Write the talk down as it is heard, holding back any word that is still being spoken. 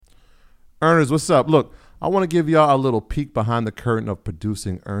Earners, what's up? Look, I want to give y'all a little peek behind the curtain of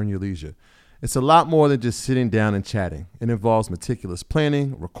producing Earn Your Leisure. It's a lot more than just sitting down and chatting. It involves meticulous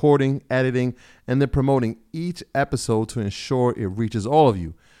planning, recording, editing, and then promoting each episode to ensure it reaches all of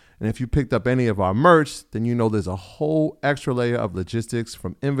you. And if you picked up any of our merch, then you know there's a whole extra layer of logistics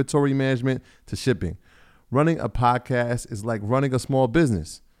from inventory management to shipping. Running a podcast is like running a small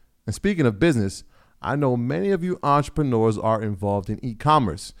business. And speaking of business, I know many of you entrepreneurs are involved in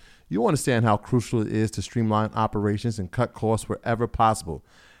e-commerce. You understand how crucial it is to streamline operations and cut costs wherever possible.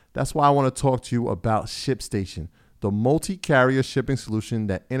 That's why I want to talk to you about ShipStation, the multi-carrier shipping solution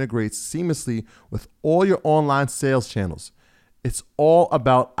that integrates seamlessly with all your online sales channels. It's all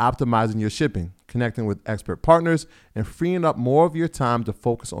about optimizing your shipping, connecting with expert partners, and freeing up more of your time to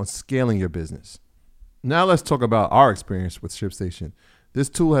focus on scaling your business. Now let's talk about our experience with ShipStation. This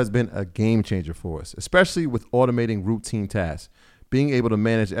tool has been a game changer for us, especially with automating routine tasks. Being able to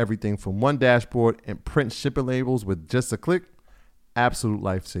manage everything from one dashboard and print shipping labels with just a click, absolute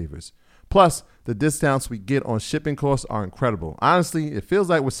lifesavers. Plus, the discounts we get on shipping costs are incredible. Honestly, it feels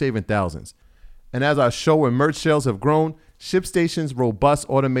like we're saving thousands. And as our show and merch sales have grown, ShipStation's robust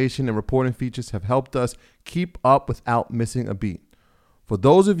automation and reporting features have helped us keep up without missing a beat. For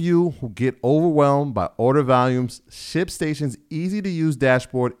those of you who get overwhelmed by order volumes, ShipStation's easy-to-use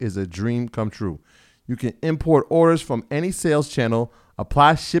dashboard is a dream come true. You can import orders from any sales channel,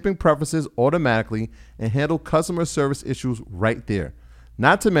 apply shipping preferences automatically, and handle customer service issues right there.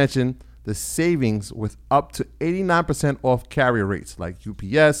 Not to mention the savings with up to 89% off carrier rates like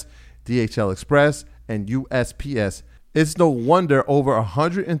UPS, DHL Express, and USPS. It's no wonder over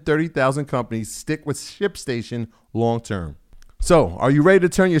 130,000 companies stick with ShipStation long term. So, are you ready to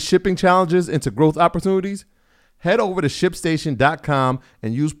turn your shipping challenges into growth opportunities? Head over to ShipStation.com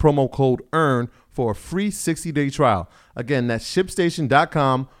and use promo code EARN for a free 60-day trial. Again, that's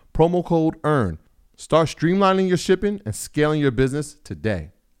ShipStation.com, promo code EARN. Start streamlining your shipping and scaling your business today.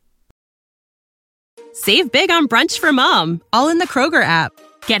 Save big on brunch for mom, all in the Kroger app.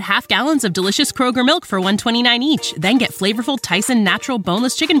 Get half gallons of delicious Kroger milk for $1.29 each. Then get flavorful Tyson natural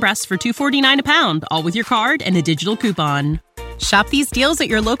boneless chicken breasts for $2.49 a pound, all with your card and a digital coupon. Shop these deals at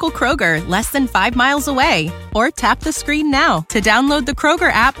your local Kroger, less than 5 miles away. Or tap the screen now to download the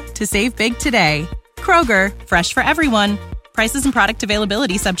Kroger app to save big today. Kroger, fresh for everyone. Prices and product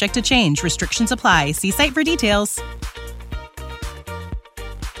availability subject to change. Restrictions apply. See site for details.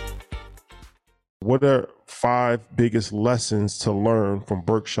 What are 5 biggest lessons to learn from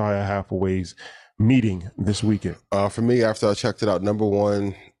Berkshire Hathaway's meeting this weekend? For me, after I checked it out, number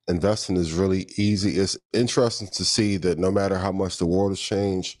one, investing is really easy. It's interesting to see that no matter how much the world has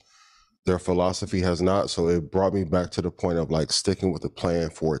changed, their philosophy has not. So it brought me back to the point of like sticking with the plan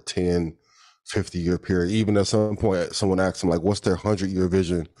for a 10, 50-year period. Even at some point, someone asked them, like, what's their 100-year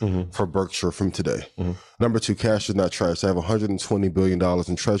vision for Berkshire from today? Number 2, cash is not trash. They have $120 billion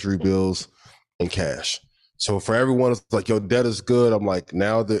in treasury bills and cash. So for everyone, it's like, yo, debt is good. I'm like,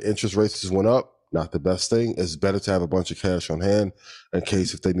 now the interest rates just went up. Not the best thing. It's better to have a bunch of cash on hand in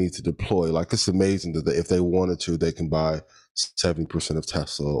case if they need to deploy. Like, it's amazing that if they wanted to, they can buy 70% of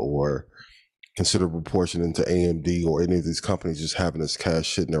Tesla or considerable portion into AMD or any of these companies just having this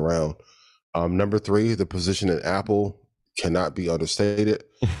cash sitting around. Number 3, the position in Apple cannot be understated.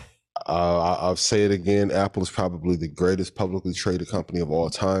 I'll say it again. Apple is probably the greatest publicly traded company of all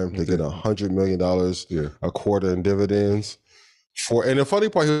time. They get $100 million a quarter in dividends. And the funny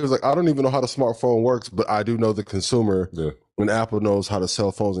part here is, like, I don't even know how the smartphone works, but I do know the consumer, and Apple knows how to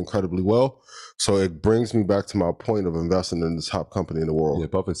sell phones incredibly well. So it brings me back to my point of investing in the top company in the world. Yeah,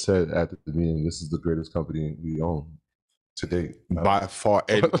 Buffett said at the meeting, this is the greatest company we own to date. By far.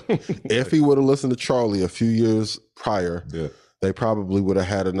 And if he would have listened to Charlie a few years prior, they probably would have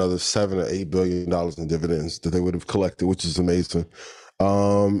had another $7 or $8 billion in dividends that they would have collected, which is amazing.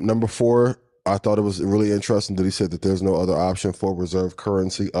 Number 4, I thought it was really interesting that he said that there's no other option for reserve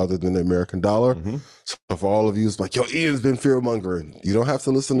currency other than the American dollar. So for all of you, it's like, yo, Ian's been fear-mongering. You don't have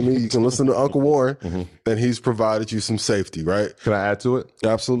to listen to me. You can listen to Uncle Warren, and he's provided you some safety, right? Can I add to it?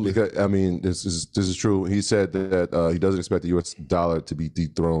 Absolutely. Because, I mean, this is true. He said that he doesn't expect the U.S. dollar to be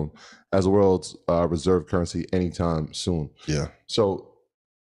dethroned as the world's reserve currency anytime soon. Yeah. So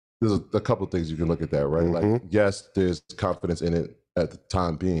there's a couple of things you can look at that, right? Like, yes, there's confidence in it at the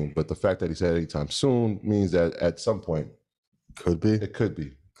time being, but the fact that he said anytime soon means that at some point it could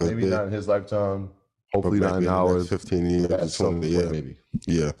be maybe not in his lifetime, hopefully not in ours, 15 years, 20, maybe.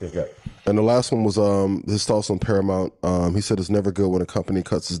 And the last one was his thoughts on Paramount. He said it's never good when a company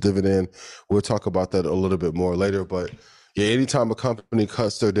cuts its dividend. We'll talk about that a little bit more later, but anytime a company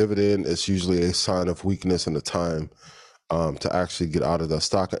cuts their dividend, it's usually a sign of weakness in the time. to actually get out of the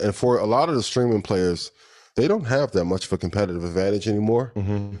stock. And for a lot of the streaming players, they don't have that much of a competitive advantage anymore.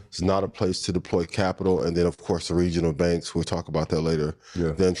 It's not a place to deploy capital. And then, of course, the regional banks, we'll talk about that later,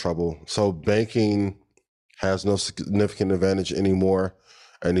 they're in trouble. So banking has no significant advantage anymore,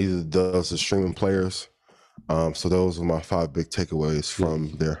 and neither does the streaming players. So those are my 5 big takeaways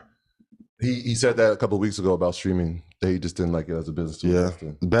from there. He said that a couple of weeks ago about streaming. He just didn't like it as a business.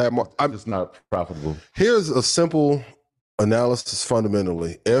 I'm just not profitable. Here's a simple analysis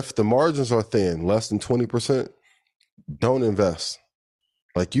fundamentally. If the margins are thin, less than 20%, don't invest.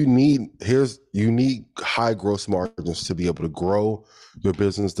 Like you need high gross margins to be able to grow your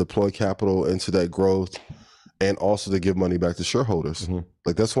business, deploy capital into that growth, and also to give money back to shareholders.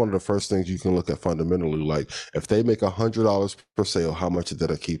 Like that's one of the first things you can look at fundamentally. Like if they make $100 per sale, how much of that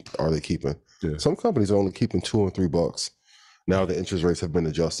are they keeping? Some companies are only keeping $2 and $3. Now the interest rates have been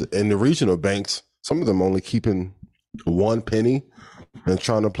adjusted. And the regional banks, some of them only keeping 1 penny and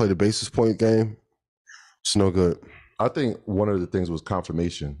trying to play the basis point game. It's no good. I think one of the things was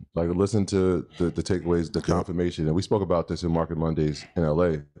confirmation. Like listen to the takeaways, the confirmation. And we spoke about this in Market Mondays in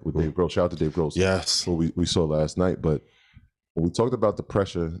LA with Dave Gross. Shout out to Dave Gross. Yes. What we saw last night. But when we talked about the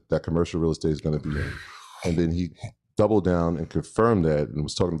pressure that commercial real estate is going to be in, and then he doubled down and confirmed that and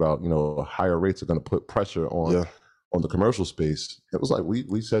was talking about, higher rates are going to put pressure on the commercial space. It was like,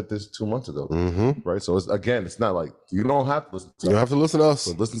 we said this 2 months ago, right? So it's not like, you don't have to listen to us. You don't have to listen to us.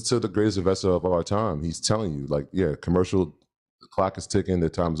 But listen to the greatest investor of our time. He's telling you, like, commercial, the clock is ticking, their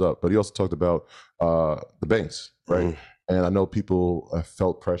time's up. But he also talked about the banks, right? And I know people have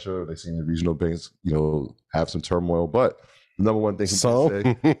felt pressure. They've seen the regional banks, have some turmoil. But the number one thing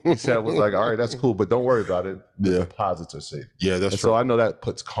he said was like, all right, that's cool, but don't worry about it. The deposits are safe. Yeah, that's true. So I know that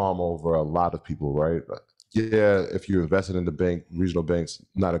puts calm over a lot of people, right? If you're invested in the bank, regional banks,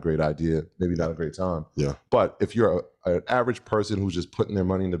 not a great idea, maybe not a great time. Yeah. But if you're an average person who's just putting their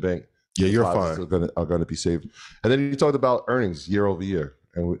money in the bank, you're fine. Are going to be safe. And then you talked about earnings year over year.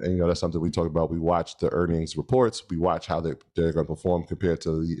 And that's something we talk about. We watch the earnings reports. We watch how they're going to perform compared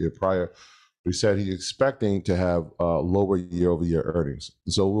to the year prior. We said he's expecting to have lower year over year earnings.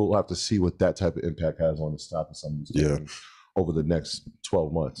 So we'll have to see what that type of impact has on the stock of some of these companies over the next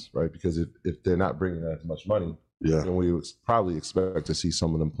 12 months, right? Because if they're not bringing as much money, then we would probably expect to see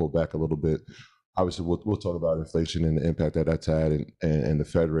some of them pull back a little bit. Obviously, we'll talk about inflation and the impact that that's had and the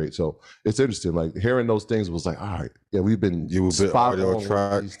Fed rate. So it's interesting. Like hearing those things was like, all right, we've been spot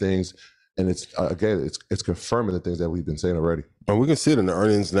on these things. And it's it's confirming the things that we've been saying already. And we can see it in the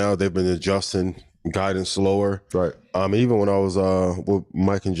earnings now. They've been adjusting guidance lower. Right. Even when I was with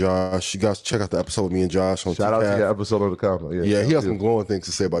Mike and Josh, you guys check out the episode with me and Josh on Shout out to your episode of the comment. Yeah, he has some glowing things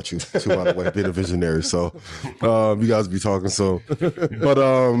to say about you too, by the way, being a visionary. So you guys be talking. So but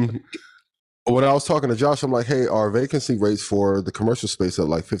when I was talking to Josh, I'm like, hey, our vacancy rates for the commercial space at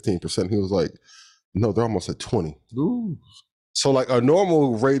like 15%. He was like, no, they're almost at 20. Ooh. So like a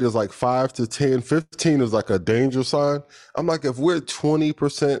normal rate is like 5 to 10, 15 is like a danger sign. I'm like, if we're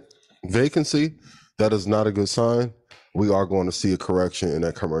 20% vacancy, that is not a good sign. We are going to see a correction in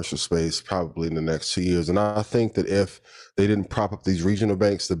that commercial space probably in the next 2 years. And I think that if they didn't prop up these regional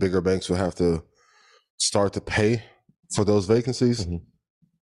banks, the bigger banks will have to start to pay for those vacancies.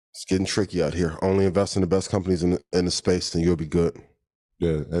 It's getting tricky out here. Only invest in the best companies in the space and you'll be good.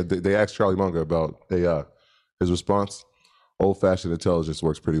 Yeah, they asked Charlie Munger about AI. His response, old-fashioned intelligence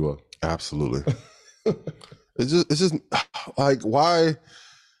works pretty well. Absolutely. It's just like, why?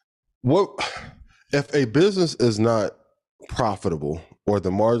 What if a business is not profitable or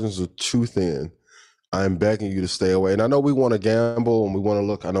the margins are too thin? I'm begging you to stay away. And I know we want to gamble and we want to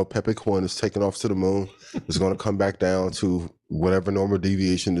look. I know Pepe Coin is taking off to the moon. It's going to come back down to whatever normal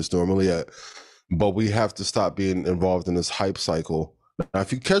deviation is normally at. But we have to stop being involved in this hype cycle. Now,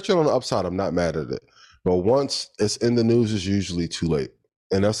 if you catch it on the upside, I'm not mad at it. But once it's in the news, it's usually too late.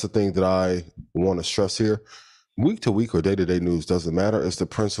 And that's the thing that I want to stress here. Week to week or day-to-day news doesn't matter. It's the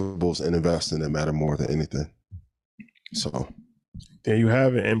principles in investing that matter more than anything. So there you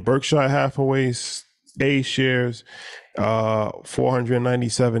have it. And Berkshire Hathaway's A shares,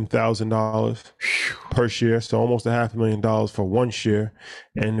 $497,000 per share. So almost $500,000 for one share.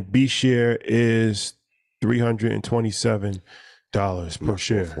 And the B share is $327 per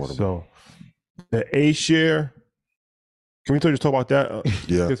share. Affordable. So the A share, can we just talk about that?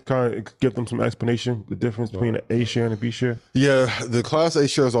 Just kind of give them some explanation, the difference between the A share and the B share? Yeah, the Class A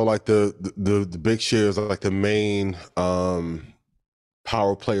shares are like the big shares, are like the main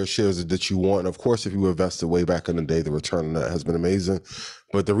power player shares that you want. And of course, if you invested way back in the day, the return on that has been amazing.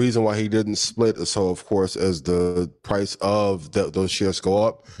 But the reason why he didn't split is so, of course, as the price of those shares go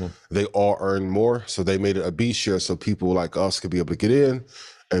up, they all earn more. So they made it a B share so people like us could be able to get in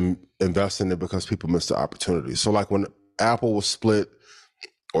and invest in it because people missed the opportunity. So like when Apple was split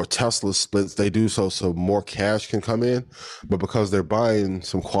or Tesla splits, they do so more cash can come in. But because they're buying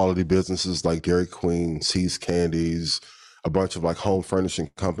some quality businesses like Dairy Queen, See's Candies, a bunch of like home furnishing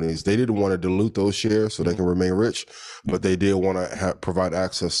companies, they didn't want to dilute those shares so they can remain rich, but they did want to provide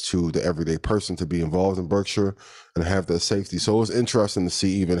access to the everyday person to be involved in Berkshire and have that safety. So it was interesting to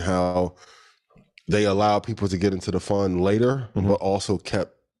see even how they allow people to get into the fund later, but also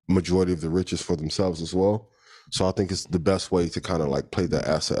kept majority of the riches for themselves as well. So I think it's the best way to kind of like play that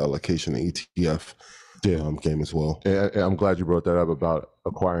asset allocation and ETF game as well. And I'm glad you brought that up about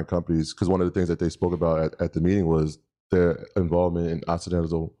acquiring companies, because one of the things that they spoke about at the meeting was their involvement in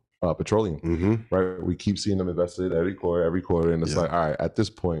Occidental Petroleum, right? We keep seeing them invested every quarter, and it's like, all right, at this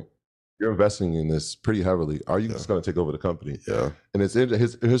point, you're investing in this pretty heavily. Are you just going to take over the company? Yeah. And it's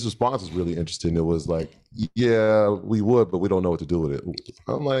his response is really interesting. It was like, yeah, we would, but we don't know what to do with it.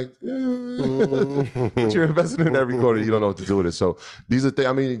 I'm like, but you're investing in every quarter, you don't know what to do with it. So these are things,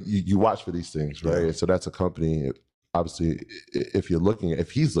 I mean, you watch for these things, right? And so that's a company. Obviously, if he's looking at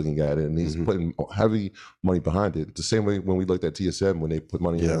it and he's putting heavy money behind it, the same way when we looked at TSM, when they put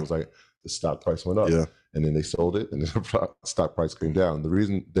money in, it was like the stock price went up, and then they sold it, and the stock price came down. The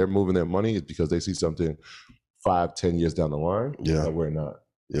reason they're moving their money is because they see something 5-10 years down the line that we're not.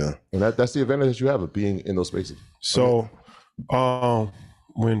 Yeah, and that's the advantage that you have of being in those spaces. So,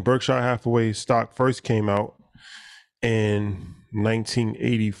 when Berkshire Hathaway stock first came out in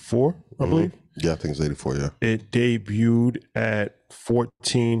 1984, I believe. Yeah, I think it's 84, yeah. It debuted at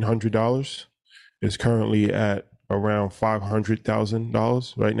 $1,400. It's currently at around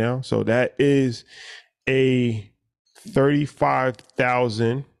 $500,000 right now. So that is a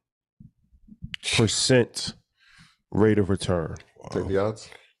 35,000% rate of return. Take the odds.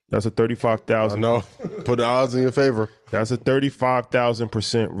 That's a 35,000. No, put the odds in your favor. That's a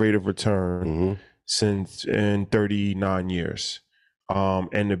 35,000% rate of return since in 39 years.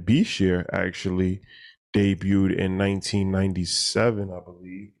 And the B share actually debuted in 1997, I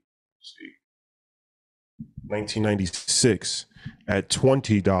believe. Let's see. 1996 at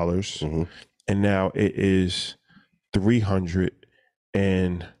 $20, and now it is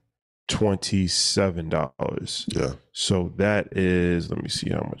 $327. Yeah. So that is, let me see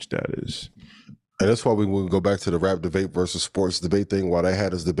how much that is. And that's why we will go back to the rap debate versus sports debate thing. While they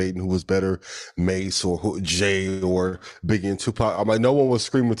had us debating who was better, Mace or Jay or Biggie and Tupac, I'm like, no one was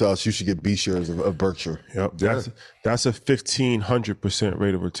screaming to us, you should get B shares of Berkshire. Yep, that's a 1,500%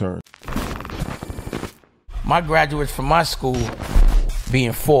 rate of return. My graduates from my school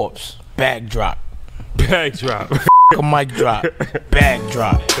being Forbes, bag drop. Bag drop. A mic drop. Bag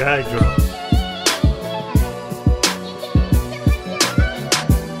drop. Bag drop.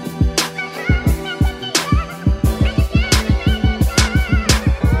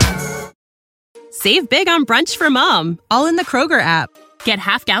 Save big on brunch for mom, all in the Kroger app. Get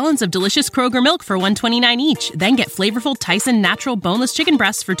half gallons of delicious Kroger milk for $1.29 each. Then get flavorful Tyson natural boneless chicken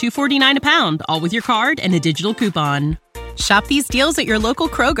breasts for $2.49 a pound, all with your card and a digital coupon. Shop these deals at your local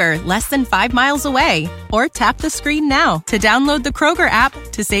Kroger, less than 5 miles away. Or tap the screen now to download the Kroger app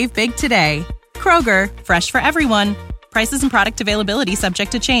to save big today. Kroger, fresh for everyone. Prices and product availability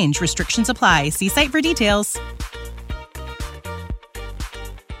subject to change. Restrictions apply. See site for details.